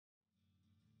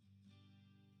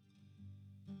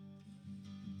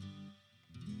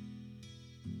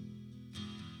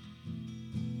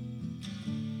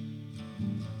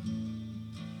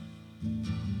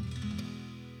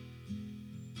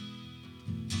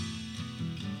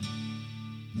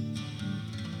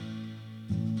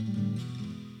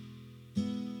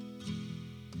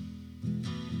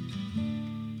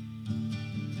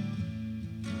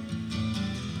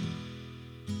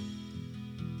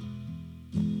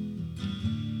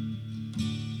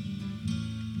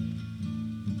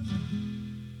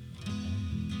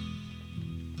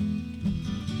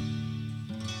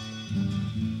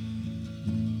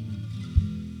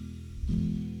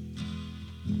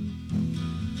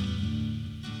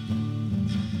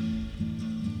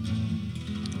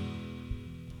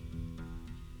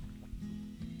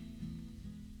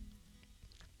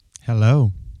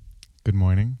Hello, good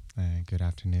morning, good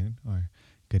afternoon, or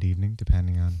good evening,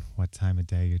 depending on what time of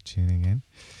day you're tuning in.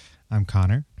 I'm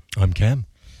Connor, I'm Cam.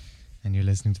 and you're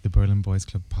listening to the Berlin Boys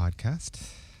Club podcast.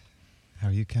 How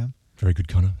are you, Cam? Very good,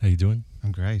 Connor. How you doing?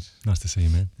 I'm great. Nice to see you,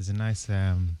 man. There's a nice,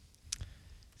 there's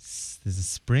a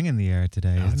spring in the air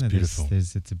today, isn't it's it? beautiful.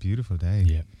 It's a beautiful day.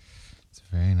 Yeah. It's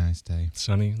a very nice day.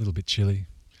 Sunny, a little bit chilly.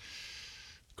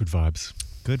 Good vibes.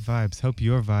 Good vibes. Hope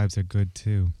your vibes are good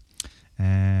too.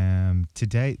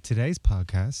 Today's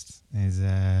podcast is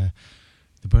the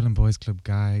Berlin Boys Club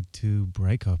Guide to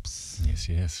Breakups.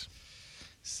 Yes.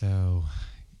 So,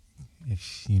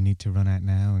 if you need to run out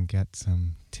now and get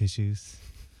some tissues,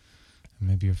 and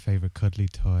maybe your favorite cuddly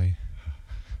toy,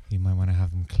 you might want to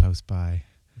have them close by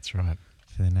That's right.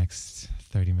 for the next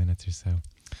 30 minutes or so.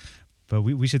 But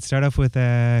we should start off with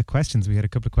questions. We had a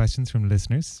couple of questions from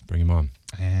listeners. Bring him on.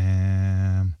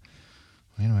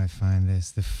 Where do I find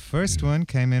this? The first one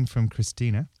came in from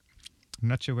Christina. I'm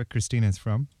not sure where Christina is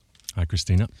from. Hi,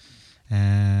 Christina.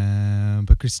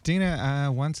 But Christina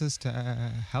wants us to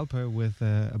help her with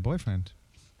a boyfriend.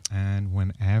 And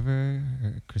whenever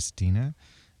Christina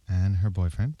and her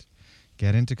boyfriend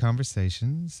get into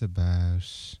conversations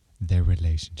about their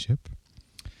relationship,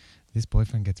 this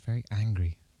boyfriend gets very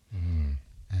angry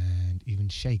and even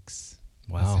shakes.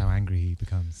 Wow. That's how angry he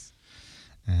becomes.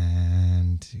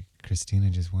 And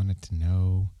Christina just wanted to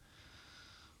know,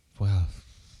 well,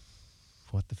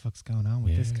 what the fuck's going on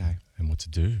with this guy? And what to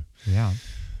do. Yeah.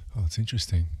 Oh, it's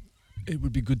interesting. It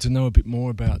would be good to know a bit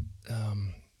more about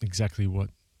exactly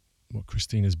what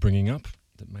Christina's bringing up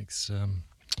that makes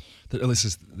that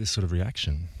elicits this sort of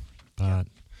reaction. But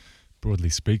broadly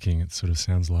speaking, it sort of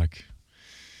sounds like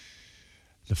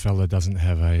the fella doesn't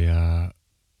have a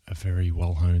very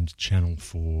well-honed channel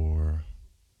for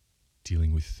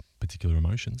dealing with particular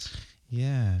emotions.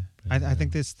 Yeah. I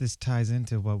think this ties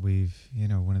into what we've,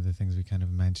 one of the things we kind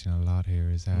of mention a lot here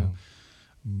is how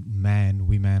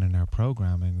we men in our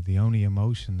programming, the only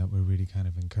emotion that we're really kind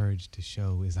of encouraged to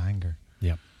show is anger.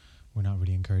 Yep. We're not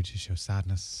really encouraged to show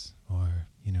sadness or,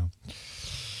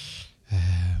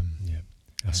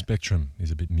 Our spectrum is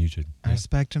a bit muted. Our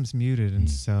spectrum's muted, and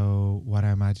so what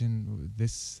I imagine,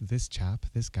 this chap,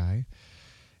 this guy,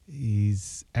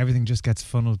 everything just gets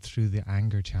funneled through the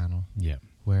anger channel. Yeah.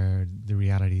 Where the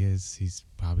reality is he's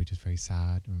probably just very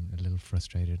sad and a little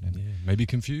frustrated. And maybe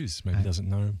confused. Maybe doesn't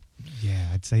know. Yeah,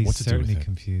 I'd say he's certainly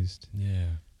confused.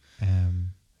 Yeah.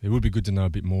 It would be good to know a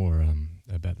bit more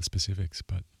about the specifics,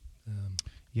 but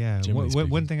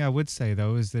one thing I would say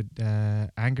though is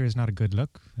that anger is not a good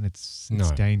look, and it's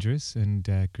dangerous. And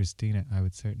Christina, I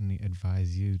would certainly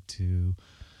advise you to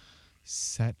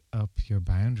set up your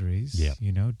boundaries. Yeah.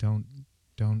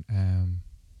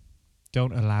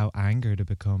 Don't allow anger to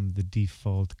become the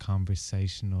default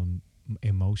conversational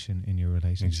emotion in your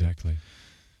relationship. Exactly.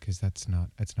 Because that's not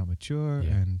mature,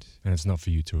 and it's not for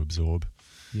you to absorb.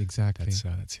 Exactly.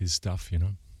 That's his stuff,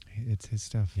 It's his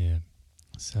stuff. Yeah.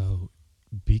 So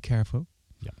be careful.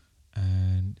 Yep.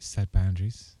 And set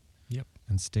boundaries. Yep.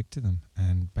 And stick to them.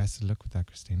 And best of luck with that,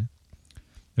 Christina.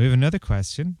 We have another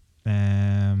question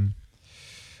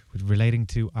relating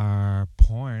to our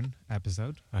porn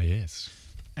episode. Ah, yes.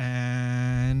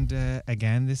 And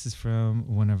again, this is from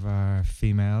one of our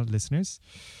female listeners,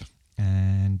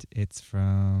 and it's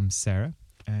from Sarah.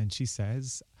 And she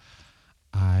says,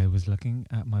 I was looking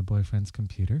at my boyfriend's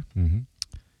computer. Mm-hmm.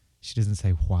 She doesn't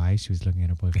say why she was looking at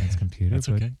her boyfriend's computer, That's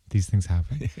but okay. These things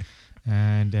happen.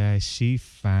 And she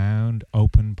found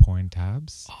open porn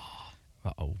tabs.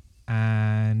 Uh-oh.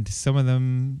 And some of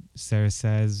them, Sarah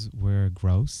says, were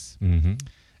gross. Mm-hmm.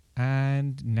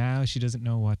 And now she doesn't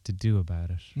know what to do about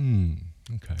it.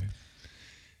 Okay.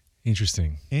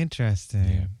 Interesting.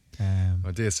 Yeah.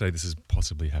 I dare say this has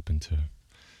possibly happened to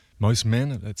most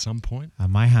men at some point.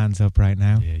 My hand's up right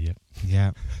now. Yeah.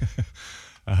 Yeah.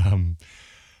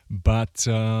 But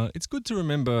it's good to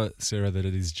remember, Sarah, that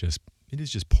it is just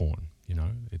porn.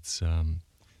 It's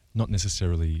not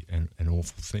necessarily an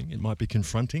awful thing. It might be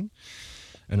confronting,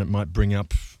 and it might bring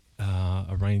up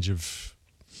a range of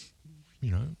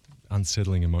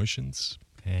unsettling emotions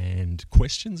and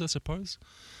questions, I suppose.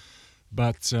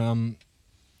 But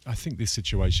I think this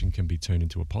situation can be turned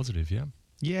into a positive, yeah?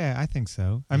 Yeah, I think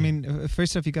so. I mean,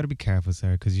 first off, you got to be careful,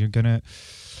 Sarah, because you're going to...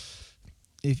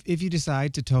 If you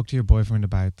decide to talk to your boyfriend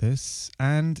about this,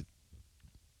 and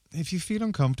if you feel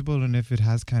uncomfortable and if it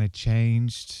has kind of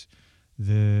changed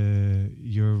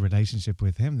your relationship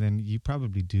with him, then you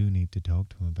probably do need to talk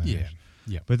to him about it.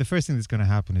 Yeah. But the first thing that's going to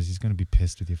happen is he's going to be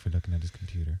pissed with you for looking at his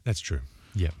computer. That's true.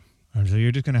 Yeah. And so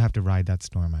you're just going to have to ride that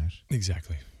storm out.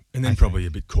 Exactly. And then probably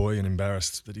a bit coy and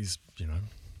embarrassed that he's,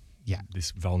 Yeah.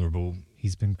 this vulnerable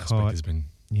He's been aspect caught, has been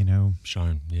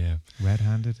shown. Yeah.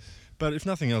 red-handed. But if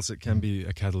nothing else, it can be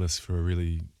a catalyst for a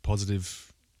really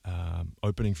positive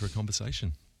opening for a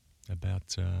conversation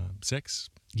about sex,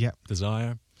 Yeah.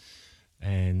 desire,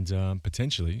 and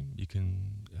potentially you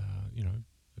can,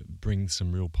 bring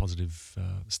some real positive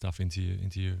stuff into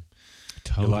your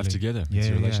life together, into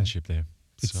your relationship there.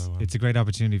 It's a great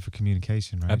opportunity for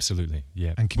communication, right? Absolutely,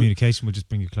 yeah. And communication will just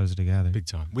bring you closer together. Big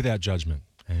time, without judgment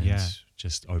and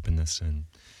just openness. And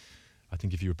I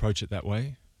think if you approach it that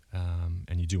way,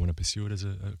 and you do want to pursue it as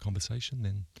a conversation,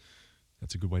 then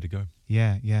that's a good way to go.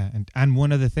 Yeah, yeah. And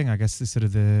one other thing, I guess, is sort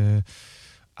of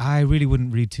I really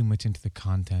wouldn't read too much into the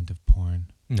content of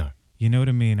porn. No. You know what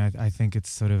I mean? I think it's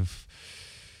sort of,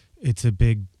 it's a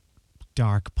big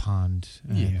dark pond.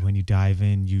 And when you dive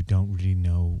in, you don't really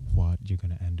know what you're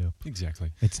going to end up.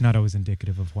 Exactly. It's not always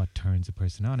indicative of what turns a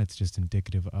person on. It's just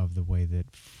indicative of the way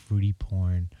that fruity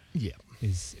porn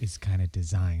is kind of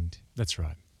designed. That's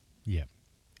right. Yeah.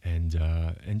 And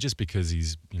just because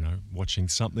he's watching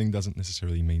something doesn't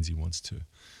necessarily means he wants to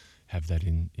have that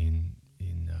in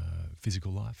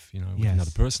physical life, with another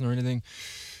person or anything.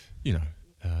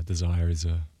 Desire is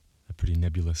a pretty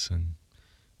nebulous and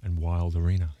wild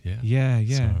arena. Yeah.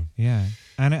 Yeah.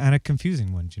 And a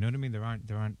confusing one. Do you know what I mean?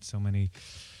 There aren't so many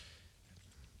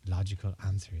logical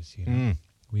answers.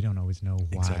 We don't always know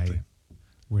why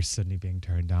we're suddenly being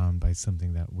turned on by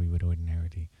something that we would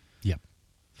ordinarily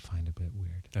find a bit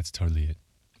weird. That's totally it.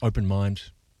 Open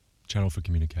mind, channel for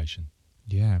communication.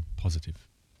 Yeah. Positive.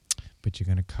 But you're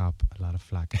going to cop a lot of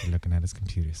flack if you're looking at his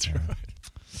computer. That's right.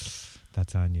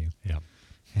 That's on you. Yeah.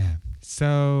 Yeah.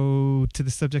 So, to the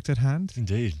subject at hand.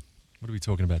 Indeed. What are we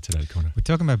talking about today, Connor? We're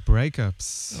talking about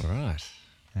breakups. All right.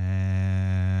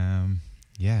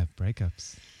 Yeah,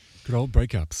 breakups. Good old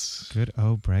breakups. Good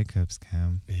old breakups,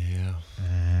 Cam. Yeah.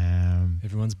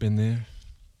 Everyone's been there.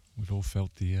 We've all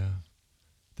felt the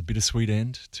bittersweet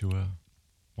end to a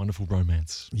wonderful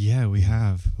romance. Yeah, we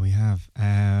have.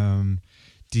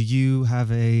 Do you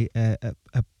have a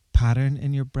pattern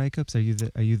in your breakups?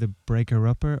 Are you the breaker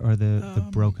upper or the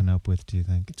broken up with, do you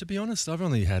think? To be honest, I've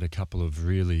only had a couple of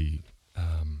really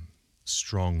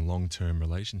strong long-term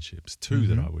relationships, two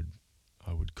that I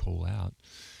would call out,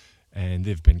 and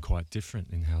they've been quite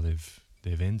different in how they've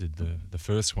ended. The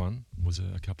first one was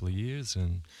a couple of years,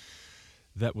 and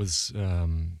that was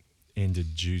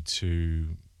ended due to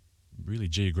really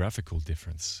geographical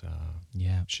difference.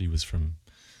 She was from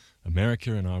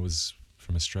America and I was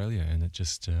from Australia, and it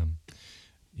just,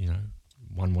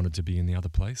 one wanted to be in the other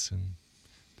place, and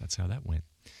that's how that went.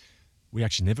 We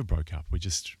actually never broke up. We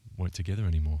just weren't together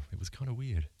anymore. It was kind of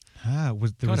weird.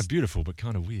 Was kind of beautiful, but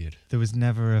kind of weird. There was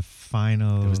never a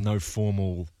final... There was no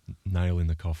formal nail in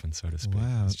the coffin, so to speak.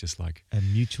 Wow. It's just like... a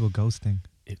mutual ghosting.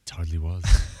 It totally was.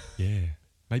 Yeah.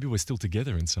 Maybe we're still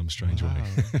together in some strange way.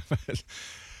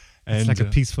 It's like a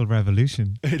peaceful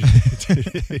revolution.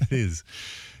 It is.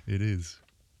 It is.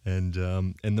 And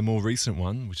the more recent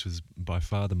one, which was by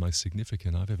far the most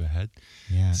significant I've ever had,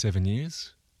 7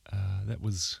 years, that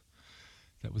was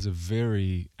a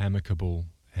very amicable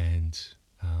and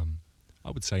I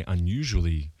would say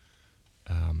unusually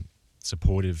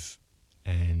supportive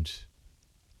and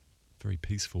very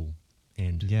peaceful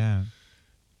end. Yeah.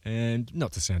 And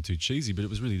not to sound too cheesy, but it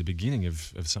was really the beginning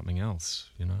of something else.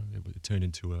 It turned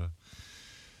into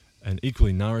an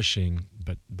equally nourishing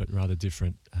but rather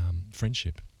different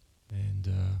friendship. And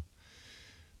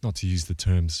not to use the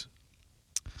terms.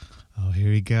 Oh,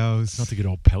 here he goes. Not to get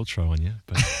old Paltrow on you,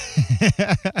 but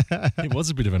it was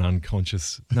a bit of an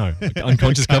unconscious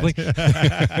coupling.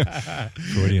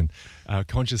 Freudian.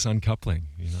 Conscious uncoupling,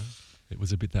 It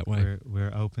was a bit that way.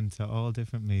 We're open to all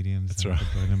different mediums. That's right. The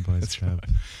Berlin Boys That's Club.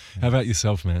 right. How about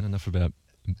yourself, man? Enough about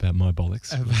my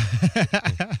bollocks.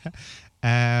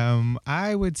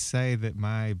 I would say that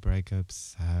my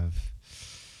breakups have...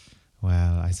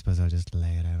 Well, I suppose I'll just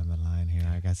lay it out on the line here.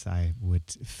 I guess I would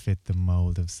fit the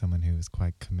mold of someone who is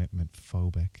quite commitment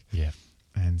phobic. Yeah.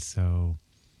 And so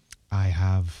I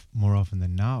have, more often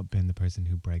than not, been the person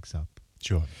who breaks up.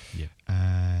 Sure. Yeah.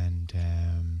 And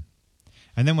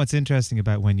then what's interesting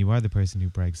about when you are the person who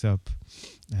breaks up,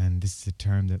 and this is a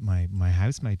term that my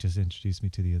housemate just introduced me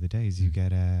to the other day, is you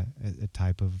get a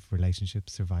type of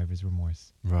relationship survivor's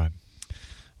remorse. Right.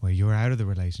 Where you're out of the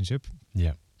relationship.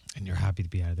 Yeah. And you're happy to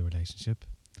be out of the relationship.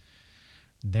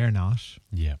 They're not.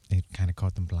 Yeah. It kind of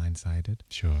caught them blindsided.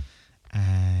 Sure.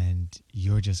 And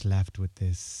you're just left with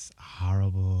this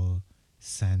horrible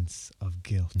sense of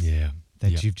guilt. Yeah.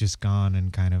 That you've just gone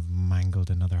and kind of mangled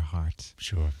another heart.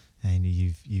 Sure. And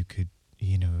you could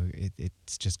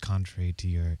it's just contrary to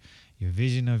your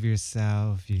vision of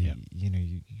yourself. Yeah.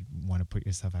 You want to put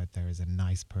yourself out there as a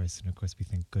nice person. Of course, we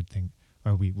think good thing,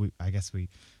 or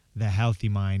the healthy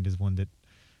mind is one that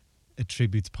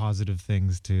attributes positive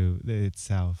things to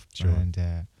itself. Sure.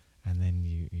 And then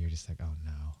you're just like, oh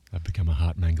no, I've become a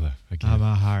heart mangler again. I'm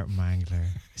a heart mangler.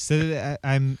 So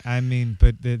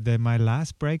but my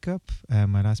last breakup,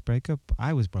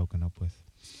 I was broken up with.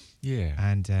 Yeah.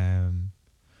 And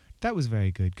that was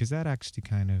very good because that actually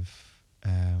kind of,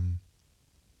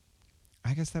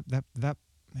 I guess that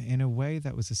in a way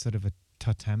that was a sort of a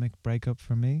totemic breakup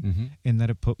for me, Mm-hmm. in that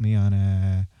it put me on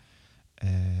a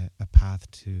path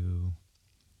to,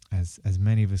 as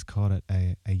many of us call it,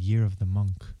 a year of the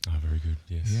monk. Oh, very good.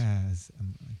 Yes. Yeah, as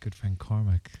my good friend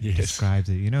Cormac Yes. describes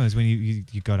it. Is when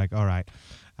you go like, all right,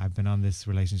 I've been on this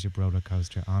relationship roller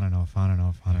coaster on and off,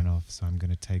 so I'm going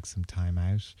to take some time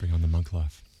out. Bring on the monk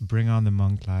life. Bring on the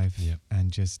monk life. Yep.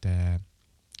 And just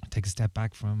take a step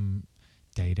back from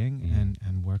dating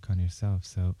and work on yourself.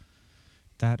 So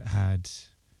that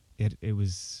it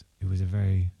was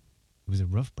a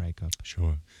rough breakup.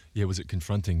 Sure. Yeah. Was it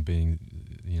confronting being,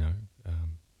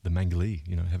 the mangalee?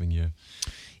 Having your,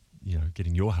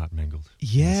 getting your heart mangled?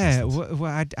 Yeah.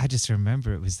 Well, I just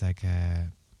remember it was like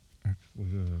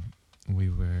we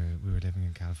were living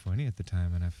in California at the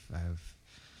time, and I've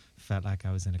felt like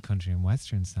I was in a country and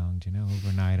western song.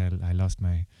 Overnight I lost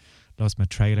my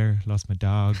trailer, lost my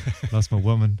dog, lost my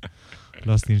woman,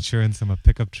 lost the insurance on my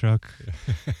pickup truck,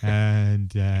 and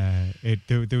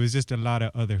there was just a lot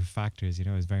of other factors.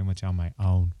 I was very much on my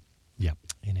own. Yep.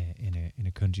 In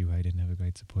a country where I didn't have a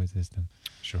great support system.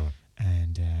 Sure.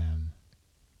 And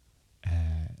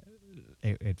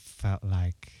it felt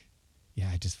like,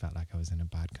 I just felt like I was in a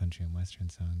bad country and western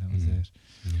song. That was it.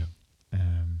 Yeah.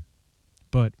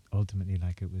 But ultimately,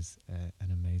 like, it was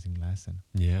an amazing lesson.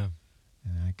 Yeah.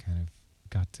 And I kind of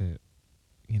got to,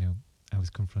 I was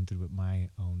confronted with my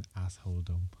own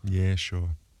assholedom. Yeah, sure.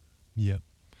 Yep.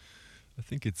 I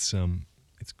think it's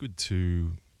good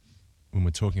to, when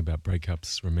we're talking about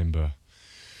breakups, remember,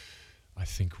 I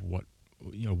think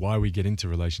why we get into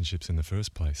relationships in the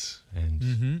first place,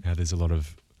 and how there's a lot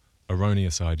of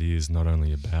erroneous ideas, not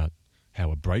only about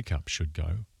how a breakup should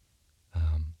go,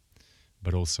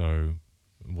 but also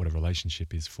what a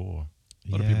relationship is for.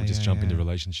 A lot of people just jump into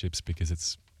relationships because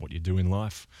it's what you do in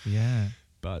life. Yeah.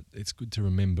 But it's good to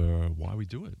remember why we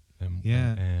do it.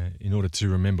 Yeah. In order to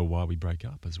remember why we break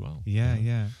up as well. Yeah,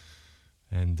 yeah.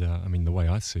 And the way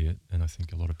I see it, and I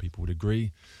think a lot of people would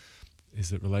agree, is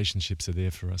that relationships are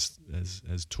there for us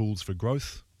as tools for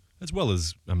growth, as well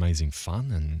as amazing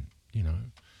fun and,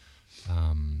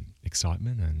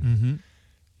 excitement and,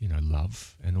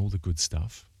 love and all the good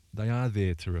stuff. They are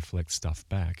there to reflect stuff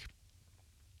back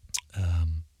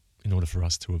in order for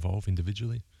us to evolve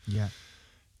individually. Yeah.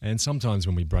 And sometimes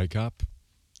when we break up,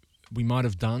 we might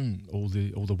have done all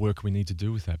the work we need to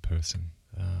do with that person.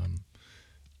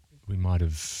 We might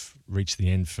have reached the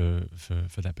end for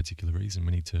that particular reason.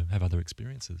 We need to have other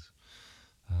experiences.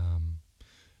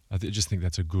 I just think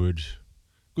that's a good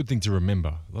thing to remember.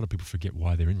 A lot of people forget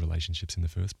why they're in relationships in the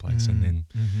first place, and then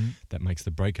that makes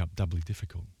the breakup doubly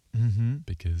difficult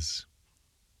because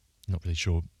not really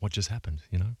sure what just happened,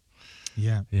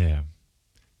 Yeah. Yeah.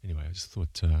 Anyway, I just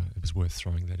thought it was worth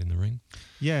throwing that in the ring.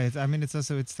 Yeah, it's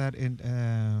that in.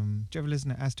 Do you ever listen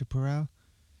to Esther Perel?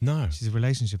 No. She's a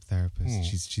relationship therapist. Mm.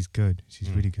 She's good. She's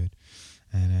really good.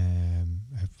 And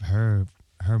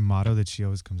her motto that she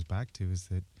always comes back to is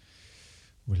that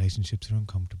relationships are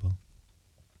uncomfortable,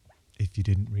 if you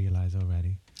didn't realize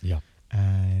already. Yeah.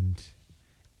 And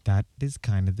that is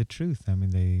kind of the truth. I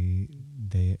mean,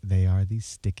 they are these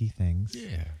sticky things.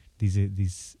 Yeah.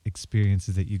 These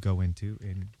experiences that you go into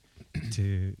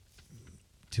to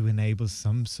enable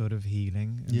some sort of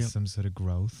healing and some sort of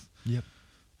growth. Yep.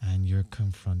 And you're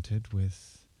confronted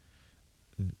with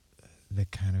the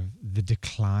kind of the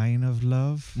decline of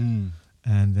love,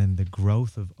 and then the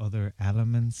growth of other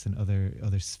elements and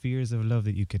other spheres of love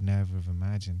that you could never have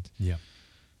imagined. Yeah.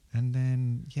 And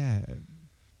then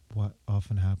what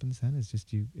often happens then is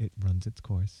just it runs its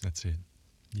course. That's it.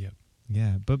 Yep.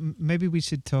 Yeah, but maybe we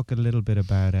should talk a little bit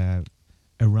about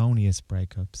erroneous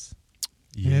breakups.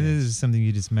 Yeah, this is something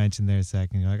you just mentioned there a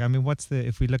second. Like, I mean,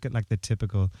 if we look at like the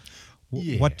typical,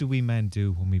 what do we men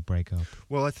do when we break up?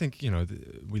 Well, I think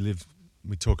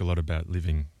we talk a lot about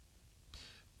living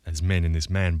as men in this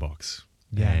man box,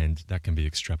 and that can be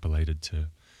extrapolated to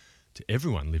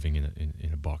everyone living in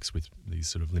a box with these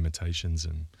sort of limitations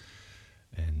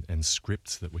and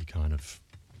scripts that we kind of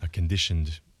are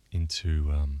conditioned into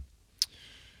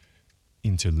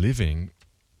living.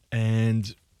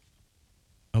 And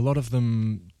a lot of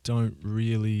them don't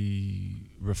really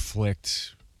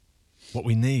reflect what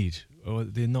we need, or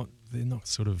they're not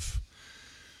sort of,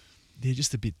 they're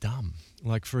just a bit dumb.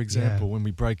 Like, for example, when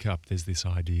we break up, there's this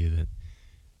idea that,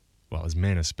 well, as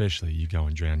men especially, you go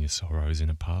and drown your sorrows in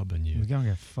a pub and We're going to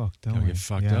get fucked, don't go we? and get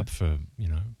fucked up for,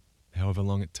 however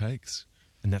long it takes.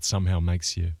 And that somehow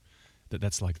makes you,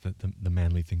 that's like the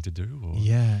manly thing to do. Or,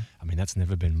 Yeah. I mean, that's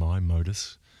never been my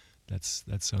modus.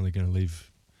 That's only going to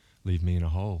leave me in a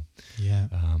hole. Yeah.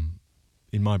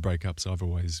 In my breakups, I've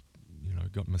always,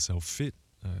 got myself fit.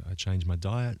 I change my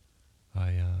diet.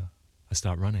 I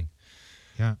start running.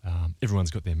 Yeah.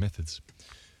 Everyone's got their methods.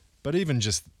 But even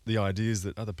just the ideas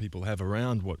that other people have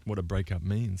around what a breakup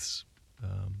means,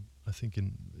 I think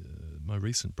in my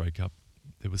recent breakup,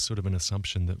 there was sort of an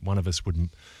assumption that one of us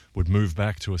would move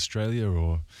back to Australia,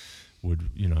 or would,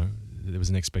 there was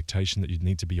an expectation that you'd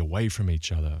need to be away from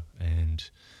each other, and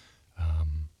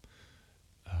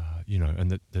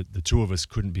and that the two of us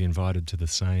couldn't be invited to the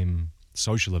same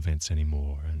social events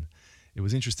anymore. And it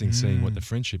was interesting seeing what the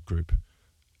friendship group,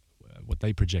 what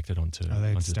they projected onto. Oh,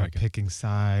 they'd onto start the picking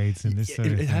sides and this sort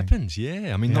of it thing. happened,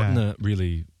 yeah. I mean, not in Yeah. a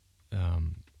really,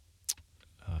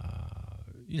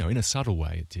 in a subtle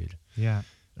way it did. Yeah.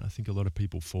 And I think a lot of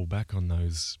people fall back on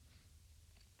those,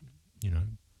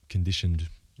 conditioned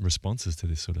responses to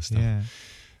this sort of stuff. Yeah.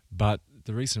 But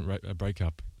the recent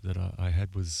breakup that I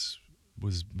had was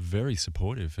very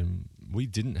supportive, and we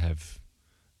didn't have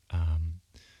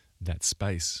that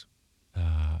space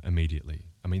immediately.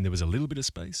 I mean, there was a little bit of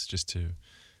space just to,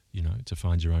 to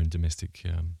find your own domestic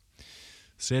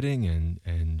setting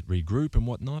and regroup and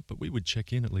whatnot, but we would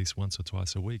check in at least once or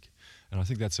twice a week. And I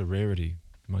think that's a rarity.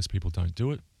 Most people don't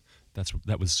do it.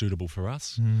 That was suitable for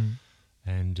us. Mm.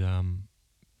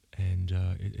 And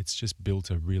it's just built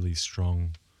a really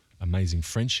strong, amazing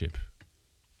friendship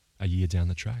a year down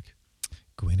the track.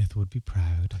 Gwyneth would be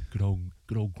proud. Good old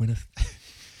Gwyneth.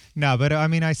 No, but I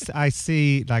mean, I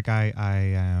see, like,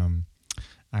 I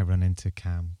run into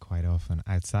Cam quite often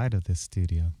outside of this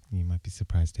studio. You might be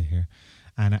surprised to hear,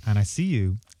 and I see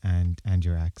you and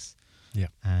your ex. Yeah.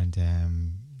 And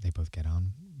they both get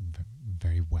on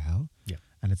very well. Yeah.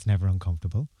 And it's never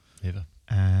uncomfortable. Never.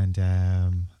 And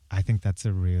I think that's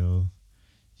a real.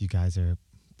 You guys are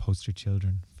poster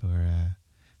children for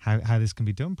how this can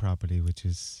be done properly, which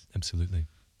is Absolutely.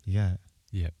 yeah.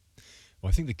 Yeah. Well,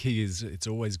 I think the key is it's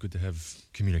always good to have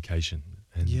communication.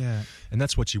 And, Yeah. and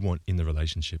that's what you want in the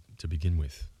relationship to begin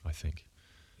with, I think.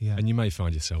 Yeah. And you may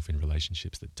find yourself in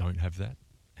relationships that don't have that,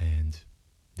 and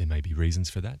there may be reasons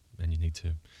for that, and you need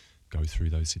to go through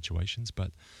those situations.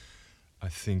 But I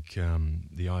think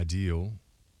the ideal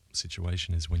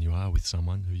situation is when you are with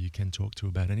someone who you can talk to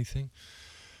about anything,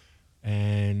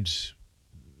 and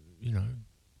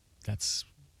that's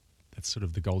sort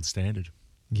of the gold standard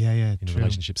Yeah, in a true.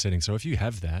 relationship setting. So if you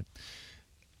have that,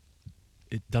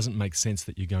 it doesn't make sense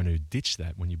that you're going to ditch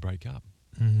that when you break up.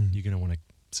 Mhm. You're going to want to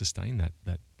sustain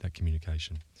that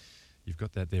communication. You've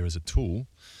got that there as a tool,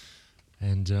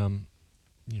 and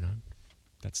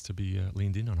that's to be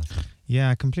leaned in on, I think. Yeah,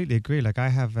 I completely agree. Like I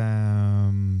have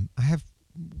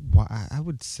what I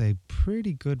would say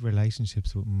pretty good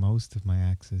relationships with most of my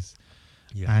exes,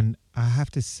 and I have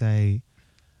to say,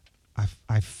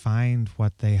 I find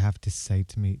what they have to say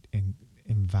to me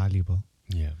invaluable,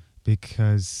 Yeah.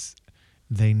 because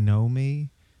they know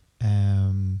me,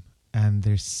 and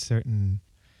there's certain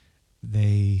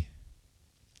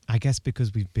I guess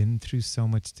because we've been through so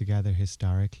much together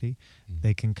historically,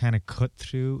 they can kind of cut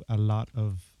through a lot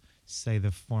of, say,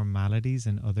 the formalities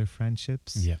in other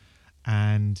friendships. Yeah.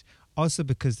 And also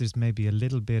because there's maybe a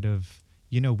little bit of,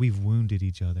 we've wounded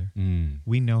each other. Mm.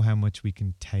 We know how much we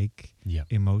can take Yeah.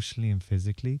 emotionally and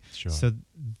physically. Sure. So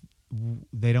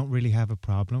they don't really have a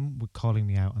problem with calling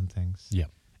me out on things. Yeah.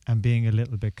 And being a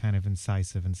little bit kind of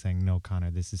incisive and saying, no,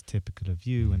 Connor, this is typical of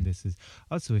you. And this is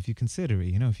also, if you consider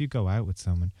it, if you go out with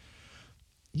someone,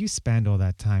 you spend all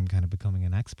that time kind of becoming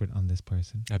an expert on this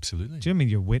person. Absolutely. Do you know what I mean?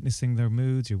 You're witnessing their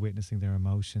moods, you're witnessing their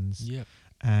emotions. Yeah.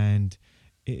 And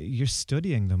you're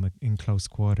studying them in close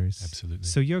quarters. Absolutely.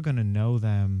 So you're going to know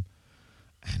them,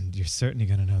 and you're certainly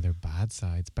going to know their bad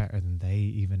sides better than they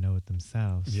even know it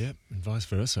themselves. Yeah, and vice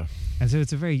versa. And so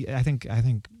it's I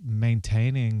think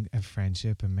maintaining a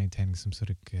friendship and maintaining some sort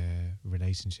of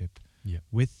relationship Yeah.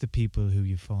 with the people who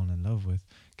you've fallen in love with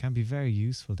can be very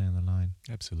useful down the line.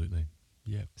 Absolutely.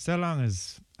 Yeah. So long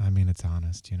as, it's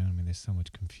honest, there's so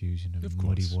much confusion and Of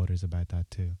muddy course. waters about that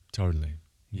too. Totally.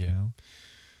 you Yeah. know?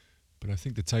 But I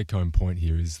think the take-home point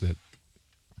here is that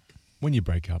when you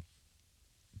break up,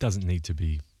 it doesn't need to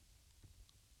be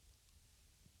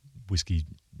whiskey,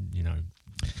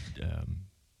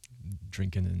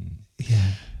 drinking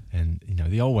Yeah. and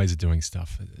the old ways of doing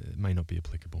stuff it may not be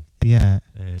applicable. Yeah.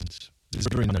 And there's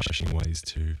very nourishing ways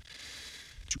to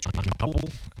uncouple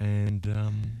and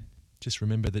just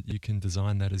remember that you can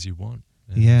design that as you want.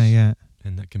 And, Yeah.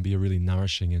 and that can be a really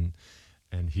nourishing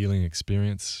and healing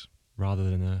experience rather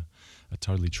than a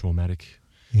totally traumatic,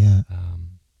 Yeah.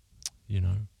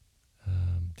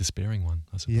 despairing one,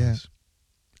 I suppose. Yeah.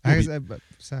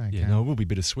 Sorry. Yeah, no, it will be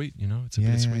bittersweet, it's a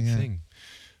bittersweet thing.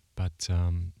 But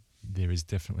there is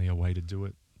definitely a way to do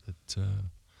it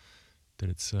that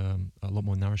it's a lot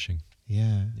more nourishing.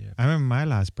 Yeah. Yeah. I remember my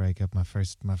last breakup, my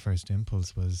first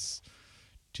impulse was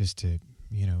just to,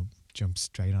 jump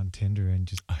straight on Tinder and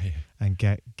just and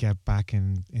get back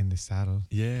in the saddle.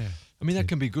 Yeah. I mean, that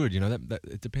can be good, that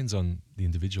it depends on the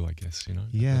individual, I guess,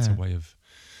 Yeah. That's a way of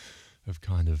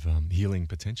kind of healing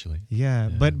potentially. Yeah.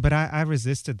 But I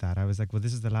resisted that. I was like, well,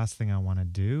 this is the last thing I want to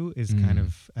do is kind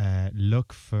of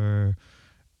look for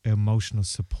emotional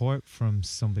support from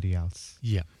somebody else.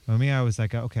 Yeah. For me, I was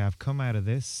like, okay, I've come out of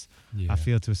this. Yeah. I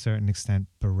feel to a certain extent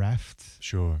bereft,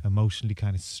 Sure. emotionally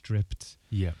kind of stripped.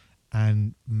 Yeah.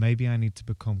 And maybe I need to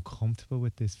become comfortable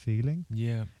with this feeling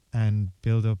Yeah. and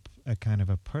build up a kind of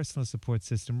a personal support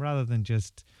system rather than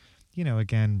just,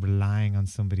 again, relying on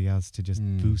somebody else to just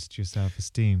boost your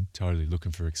self-esteem. Totally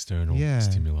looking for external Yeah.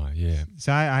 stimuli. Yeah.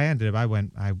 So I ended up,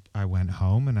 I went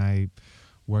home and I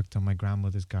worked on my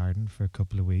grandmother's garden for a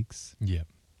couple of weeks Yeah.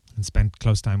 and spent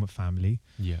close time with family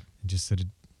Yeah. and just sort of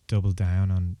doubled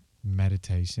down on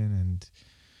meditation and,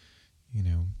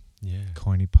 Yeah.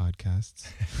 corny podcasts.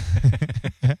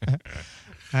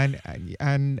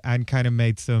 and kind of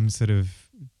made some sort of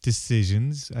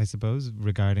decisions, I suppose,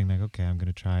 regarding like, okay, I'm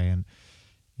going to try and,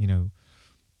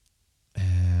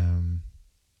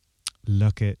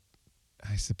 look at,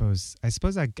 I suppose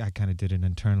I kind of did an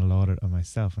internal audit of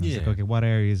myself and I was like, Yeah. okay, what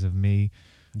areas of me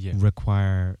Yeah.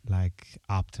 require like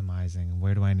optimizing?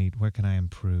 Where can I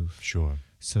improve Sure.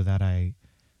 so that I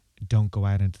don't go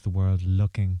out into the world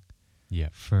looking Yeah.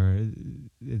 for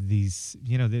these,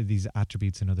 these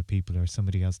attributes in other people or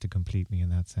somebody else to complete me in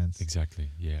that sense. Exactly.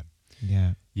 Yeah.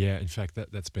 Yeah. Yeah. In fact,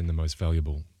 that's been the most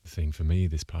valuable thing for me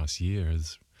this past year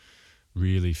is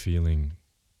really feeling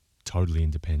totally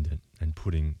independent and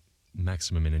putting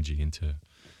maximum energy into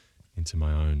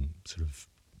my own sort of,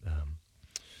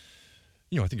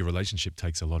 I think a relationship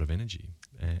takes a lot of energy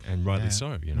and rightly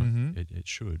so, Mhm. it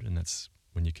should. And that's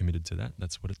when you're committed to that,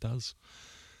 that's what it does.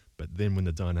 But then when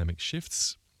the dynamic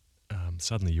shifts,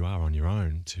 suddenly you are on your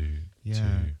own to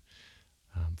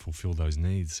fulfill those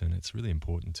needs. And it's really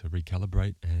important to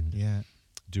recalibrate and Yeah.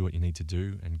 do what you need to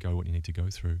do and go what you need to go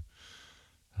through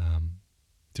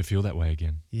to feel that way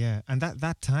again. Yeah. And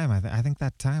that time, I think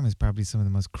that time is probably some of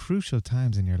the most crucial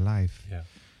times in your life. Yeah.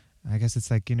 I guess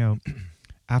it's like,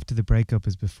 after the breakup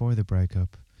is before the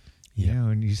breakup,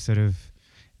 and you sort of,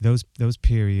 those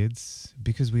periods,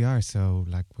 because we are so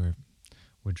like,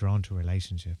 we're drawn to a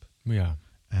relationship. We are.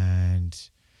 And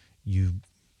you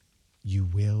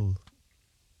will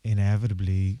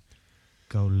inevitably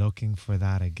go looking for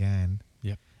that again.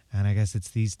 Yep. And I guess it's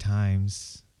these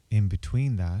times in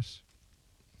between that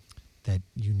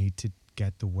you need to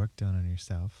get the work done on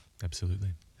yourself.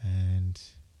 Absolutely. And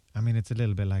I mean, it's a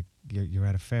little bit like you're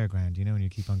at a fairground, and you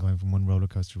keep on going from one roller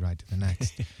coaster ride to the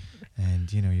next.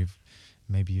 And,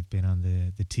 you've been on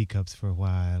the teacups for a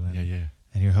while. And, Yeah.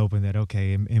 and you're hoping that,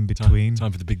 okay, in between.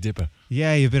 Time for the Big Dipper.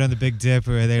 Yeah, you've been on the Big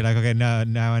Dipper. And they're like, okay,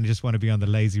 now I just want to be on the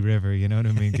lazy river. You know what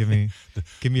I mean? Give me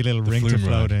a little ring to flume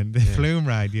float ride. in. The flume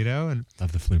ride, And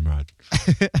Love the flume ride.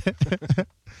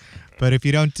 but if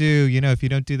you don't do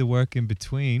the work in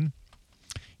between,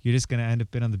 you're just going to end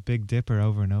up being on the Big Dipper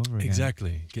over and over again.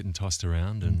 Exactly. Getting tossed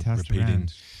around and tossed repeating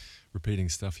around. repeating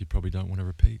stuff you probably don't want to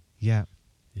repeat. Yeah.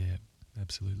 Yeah,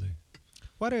 absolutely.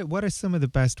 What are some of the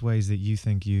best ways that you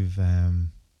think you've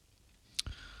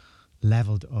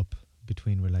leveled up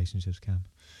between relationships, Cam?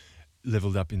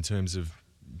 Leveled up in terms of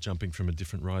jumping from a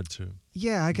different ride to...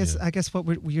 Yeah, I guess what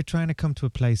you're trying to come to a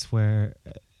place where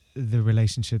the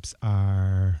relationships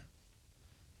are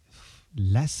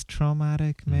less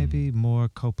traumatic, maybe more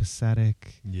copacetic,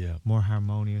 more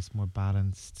harmonious, more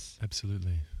balanced.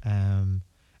 Absolutely. And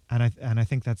I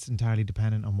think that's entirely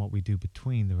dependent on what we do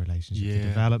between the relationship, the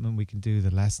development we can do,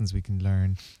 the lessons we can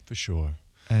learn. For sure.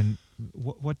 And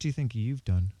what do you think you've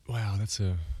done? Wow, that's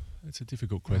a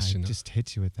difficult question. I just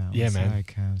hit you with that. Yeah, one. man. Sorry,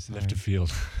 Cam. Sorry. Left of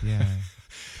field. Yeah.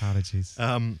 Apologies.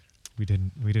 We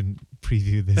We didn't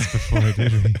preview this before,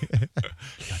 did we?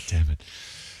 God damn it.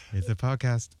 It's a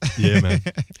podcast. Yeah, man.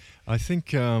 I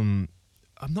think I'm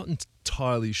not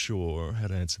entirely sure how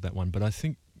to answer that one, but I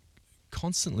think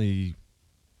constantly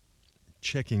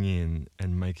checking in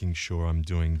and making sure I'm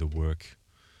doing the work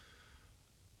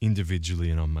individually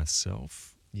and on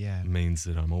myself Yeah. means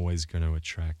that I'm always going to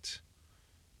attract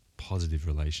positive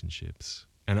relationships.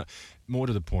 And more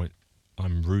to the point,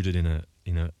 I'm rooted in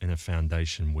a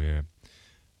foundation where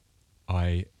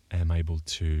I am able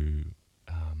to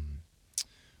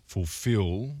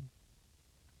fulfill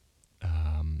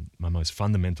my most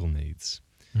fundamental needs,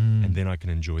 and then I can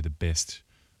enjoy the best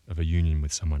of a union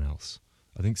with someone else.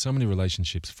 I think so many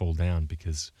relationships fall down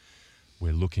because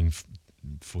we're looking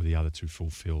for the other to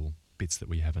fulfill bits that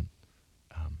we haven't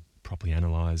properly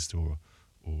analysed or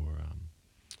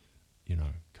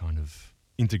kind of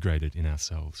integrated in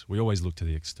ourselves. We always look to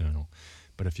the external.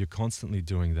 But if you're constantly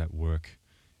doing that work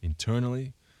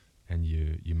internally and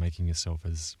you're making yourself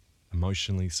as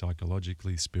emotionally,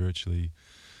 psychologically, spiritually,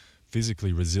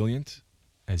 physically resilient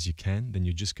as you can, then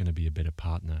you're just going to be a better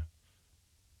partner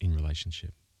in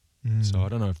relationship. So I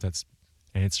don't know if that's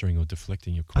answering or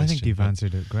deflecting your question. I think you've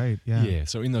answered it great. Yeah. Yeah.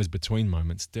 So in those between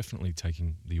moments, definitely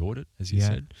taking the audit, as you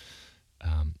said,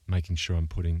 making sure I'm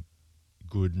putting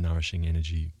good, nourishing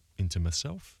energy into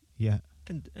myself. Yeah.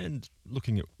 And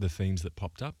looking at the themes that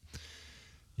popped up.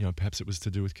 You know, perhaps it was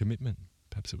to do with commitment.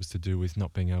 Perhaps it was to do with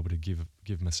not being able to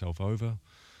give myself over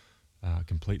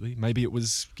completely. Maybe it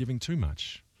was giving too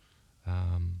much.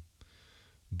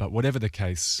 But whatever the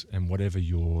case and whatever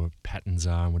your patterns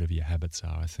are and whatever your habits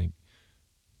are, I think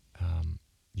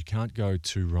you can't go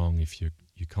too wrong if you're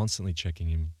constantly checking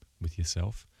in with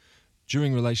yourself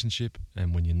during relationship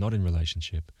and when you're not in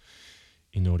relationship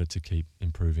in order to keep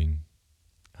improving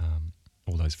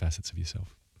all those facets of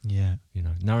yourself. Yeah. You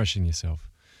know, nourishing yourself,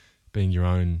 being your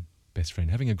own best friend,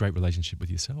 having a great relationship with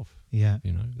yourself. Yeah.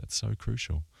 You know, that's so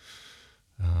crucial.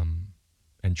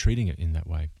 And treating it in that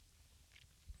way.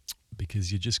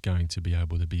 Because you're just going to be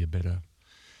able to be a better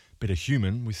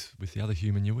human with the other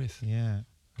human you're with. Yeah.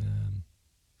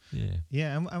 Yeah.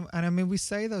 Yeah, and I mean, we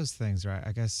say those things, right?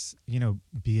 I guess, you know,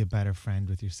 be a better friend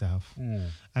with yourself.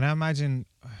 And I imagine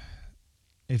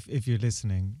if you're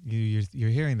listening, you're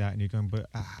hearing that and you're going, but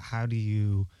how do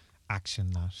you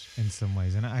action that in some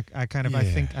ways? And I kind of, I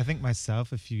think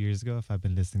myself a few years ago, if I'd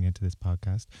been listening into this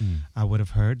podcast, I would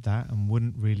have heard that and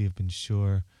wouldn't really have been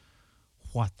sure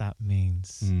what that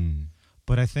means.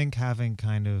 But I think having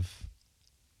kind of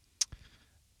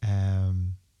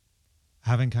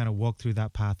walked through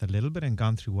that path a little bit and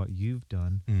gone through what you've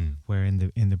done, where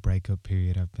in the breakup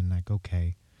period I've been like,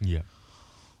 okay,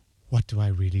 what do I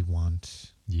really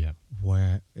want?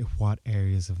 What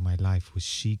areas of my life was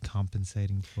she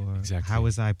compensating for? Exactly. How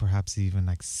was I perhaps even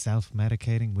like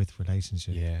self-medicating with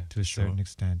relationship to a certain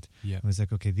extent? It was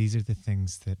like, okay, these are the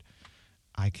things that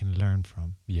I can learn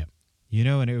from. You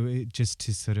know, and it just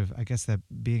to sort of, I guess that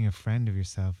being a friend of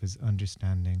yourself is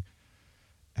understanding,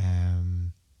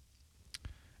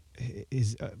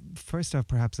 is first off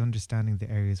perhaps understanding the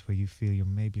areas where you feel you're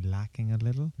maybe lacking a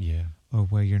little, or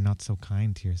where you're not so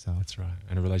kind to yourself. That's right.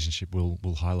 And a relationship will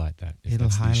highlight that. If It'll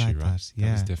that's the highlight issue, right? that. Yeah,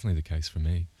 that was definitely the case for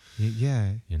me.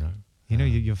 Yeah, you know,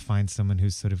 you'll find someone who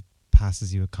sort of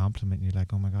passes you a compliment, and you're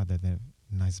like, oh my God, they're the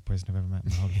nicest person I've ever met in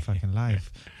my whole fucking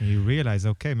life. And you realize,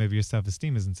 okay, maybe your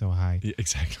self-esteem isn't so high. Yeah,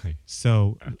 exactly.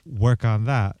 So work on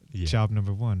that. Job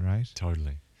number one, right?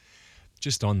 Totally.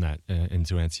 Just on that, and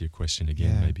to answer your question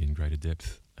again, maybe in greater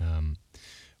depth,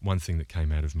 one thing that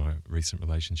came out of my recent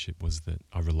relationship was that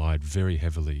I relied very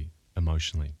heavily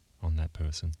emotionally on that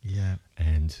person. Yeah.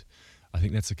 And I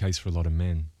think that's the case for a lot of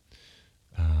men,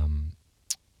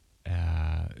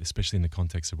 especially in the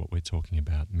context of what we're talking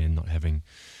about, men not having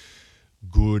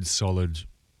good, solid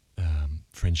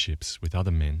friendships with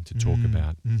other men to talk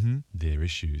about their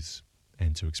issues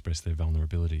and to express their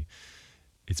vulnerability.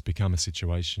 It's become a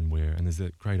situation where, and there's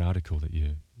that great article that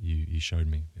you showed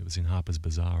me, it was in Harper's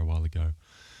Bazaar a while ago,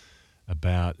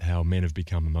 about how men have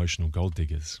become emotional gold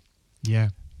diggers. Yeah.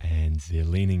 And they're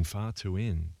leaning far too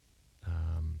in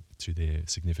to their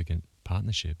significant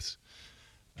partnerships.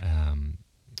 And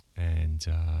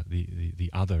the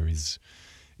other is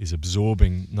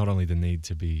absorbing not only the need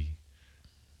to be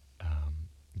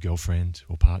girlfriend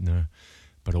or partner,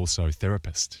 but also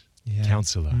therapist,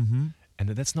 counselor. And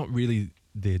that's not really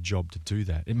their job to do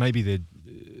that. It may be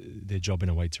their job in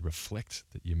a way to reflect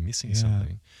that you're missing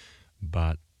something,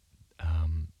 but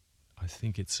I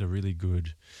think it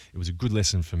was a good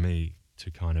lesson for me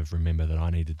to kind of remember that I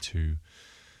needed to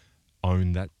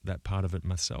own that part of it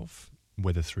myself,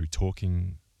 whether through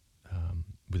talking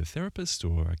with a therapist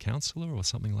or a counsellor or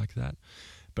something like that,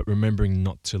 but remembering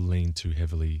not to lean too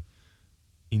heavily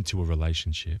into a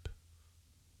relationship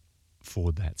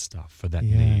for that stuff, for that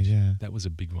need. That was a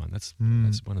big one. That's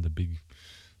one of the big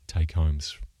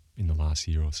take-homes in the last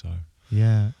year or so.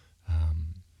 Yeah.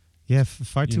 Um, Yeah,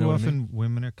 far You too know what I often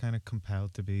women are kind of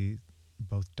compelled to be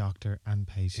both doctor and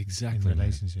patient Exactly, in man.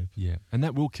 relationship. yeah, and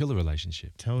that will kill a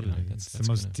relationship. you know, Totally. that's It's the that's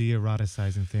most gonna,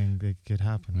 de-eroticizing thing that could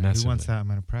happen. Right? Who wants Massively. that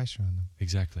amount of pressure on them?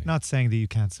 exactly. Not saying that you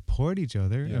can't support each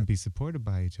other Yeah. and be supported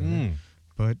by each other, Mm.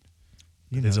 but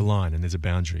you There's a know, line and there's a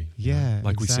boundary. you know? Yeah,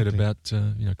 like we said exactly.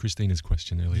 about Christina's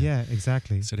question earlier. yeah,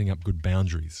 exactly. Setting up good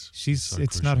boundaries. is so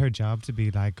It's not crucial. her job to be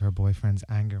like her boyfriend's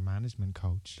anger management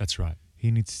coach. That's right.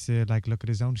 He needs to like look at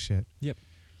his own shit. Yep.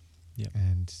 Yep.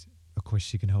 And of course,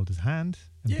 she can hold his hand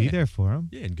and be Yeah. there for him.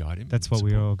 Yeah, and guide him. That's and what we're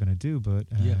support all going to do. But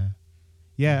Yeah.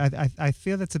 yeah, I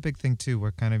feel that's a big thing too.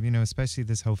 We're kind of, especially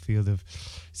this whole field of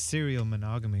serial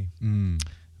monogamy, him.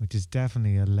 which is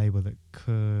definitely a label that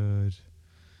could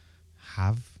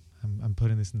have. I'm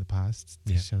putting this in the past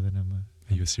to Yeah. show that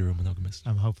Are you a serial monogamist?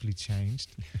 I'm hopefully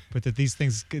changed. But that these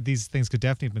things could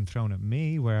definitely have been thrown at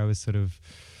me, where I was sort of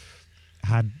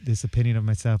had this opinion of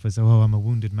myself as, oh, I'm a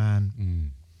wounded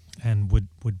man, and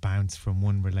would bounce from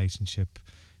one relationship,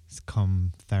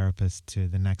 come therapist, to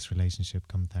the next relationship,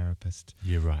 come therapist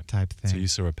Yeah, right. type thing. So you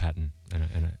saw a pattern and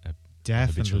a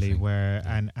Definitely, thing. where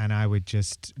Yeah. and I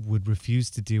would refuse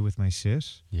to deal with my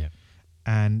shit, yeah,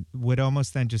 and would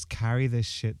almost then just carry this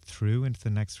shit through into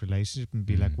the next relationship and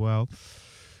be like, well,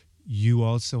 you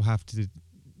also have to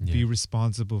be yeah,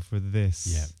 responsible for this.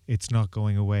 Yeah. It's not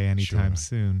going away anytime Sure.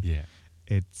 soon. yeah.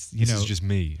 It's This is just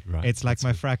me, right? it's like That's my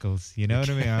what- freckles. You know what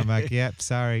I mean? I'm like, yep,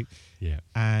 sorry. Yeah,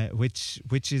 Which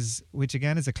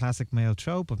again is a classic male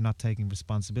trope of not taking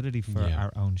responsibility for Yeah.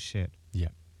 our own shit,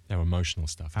 our emotional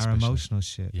stuff. our especially. emotional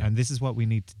shit. Yeah. And this is what we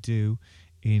need to do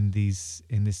in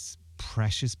this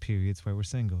precious periods where we're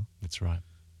single. That's right.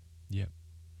 Yeah.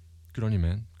 Good on you,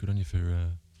 man. Good on you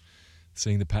for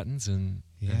seeing the patterns and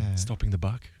stopping the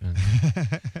buck and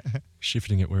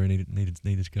shifting it where it needed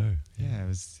to go. Yeah,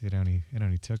 it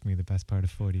only took me the best part of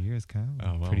 40 years, Cam.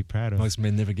 Oh, well, Pretty proud of Most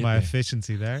men never get my there.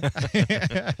 efficiency there.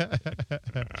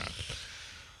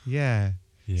 Yeah.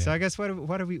 Yeah. So I guess what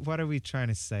are we trying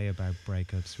to say about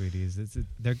breakups? Really,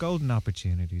 they're golden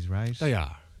opportunities, right? They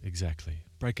are, exactly.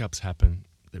 Breakups happen.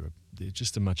 They're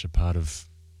just as much a part of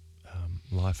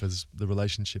life as the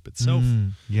relationship itself.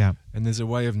 Yeah. And there's a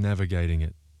way of navigating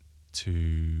it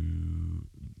to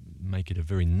make it a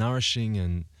very nourishing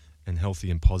and healthy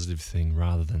and positive thing,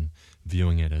 rather than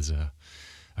viewing it as a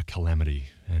calamity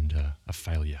and a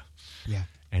failure. Yeah.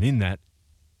 And in that,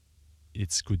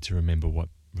 it's good to remember what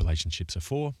relationships are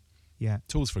for, Yeah.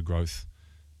 tools for growth,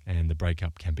 and the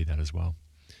breakup can be that as well.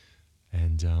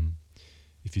 And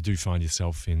if you do find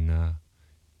yourself in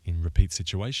repeat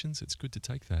situations, it's good to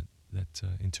take that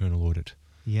internal audit.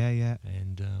 Yeah. Yeah.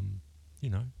 And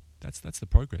that's the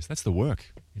progress. That's the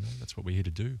work. That's what we're here to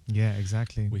do. Yeah.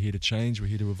 Exactly. We're here to change. We're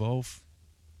here to evolve.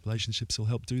 Relationships will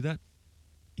help do that.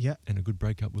 Yeah. And a good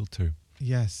breakup will too.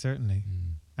 Yeah. Certainly.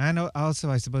 And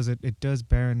also, I suppose it does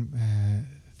bear in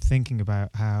thinking about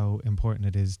how important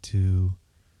it is to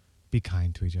be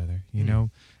kind to each other. You know,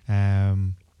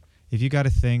 if you got to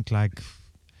think like,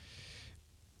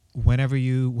 whenever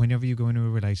you go into a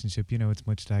relationship, it's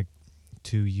much like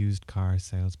two used car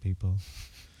salespeople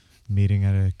meeting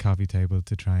at a coffee table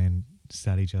to try and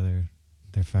sell each other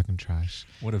their fucking trash.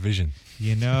 What a vision.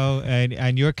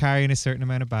 And you're carrying a certain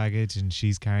amount of baggage, and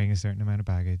she's carrying a certain amount of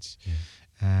baggage. Yeah.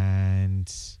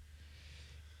 And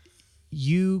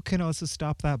you can also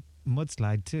stop that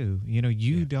mudslide too.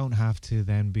 You don't have to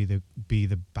then be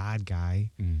the bad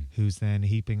guy who's then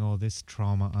heaping all this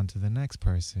trauma onto the next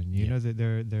person. You know that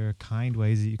there are kind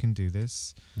ways that you can do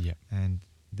this. Yeah. And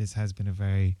this has been a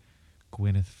very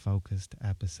Gwyneth focused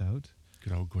episode.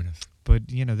 Good old Gwyneth. But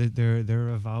there are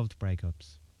evolved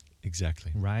breakups,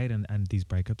 Exactly. right? And these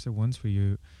breakups are ones where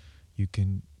you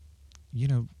can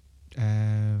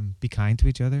be kind to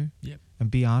each other. Yep. And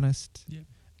be honest. Yep.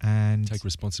 And Take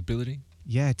responsibility.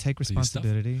 yeah, take for your stuff.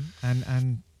 responsibility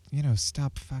and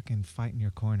stop fucking fighting your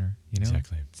corner.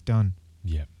 Exactly. It's done.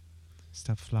 Yeah.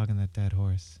 Stop flogging that dead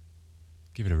horse.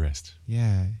 Give it a rest.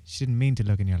 Yeah, she didn't mean to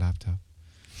look in your laptop.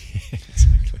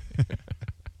 Exactly.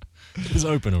 It was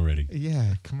open already.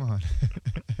 Yeah, come on.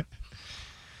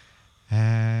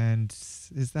 And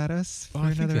is that us for I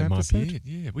think another that episode? might be it.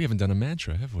 Yeah, we haven't done a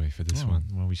mantra, have we, for this one?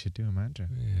 Well, we should do a mantra.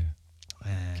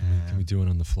 Yeah. Can we do it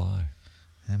on the fly?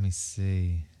 Let me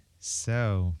see.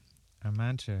 So, our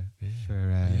mantra for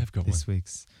you have got this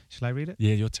week's. Shall I read it?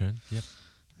 Yeah, your turn. Yep.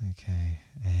 Okay.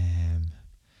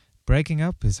 Breaking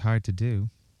up is hard to do,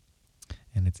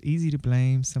 and it's easy to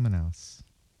blame someone else.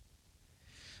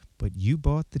 But you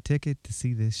bought the ticket to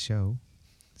see this show,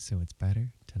 so it's better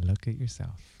to look at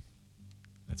yourself.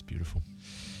 That's beautiful.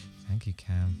 Thank you,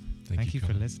 Cam. Thank you for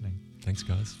Colin. listening. Thanks,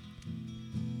 guys.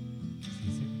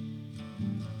 Sie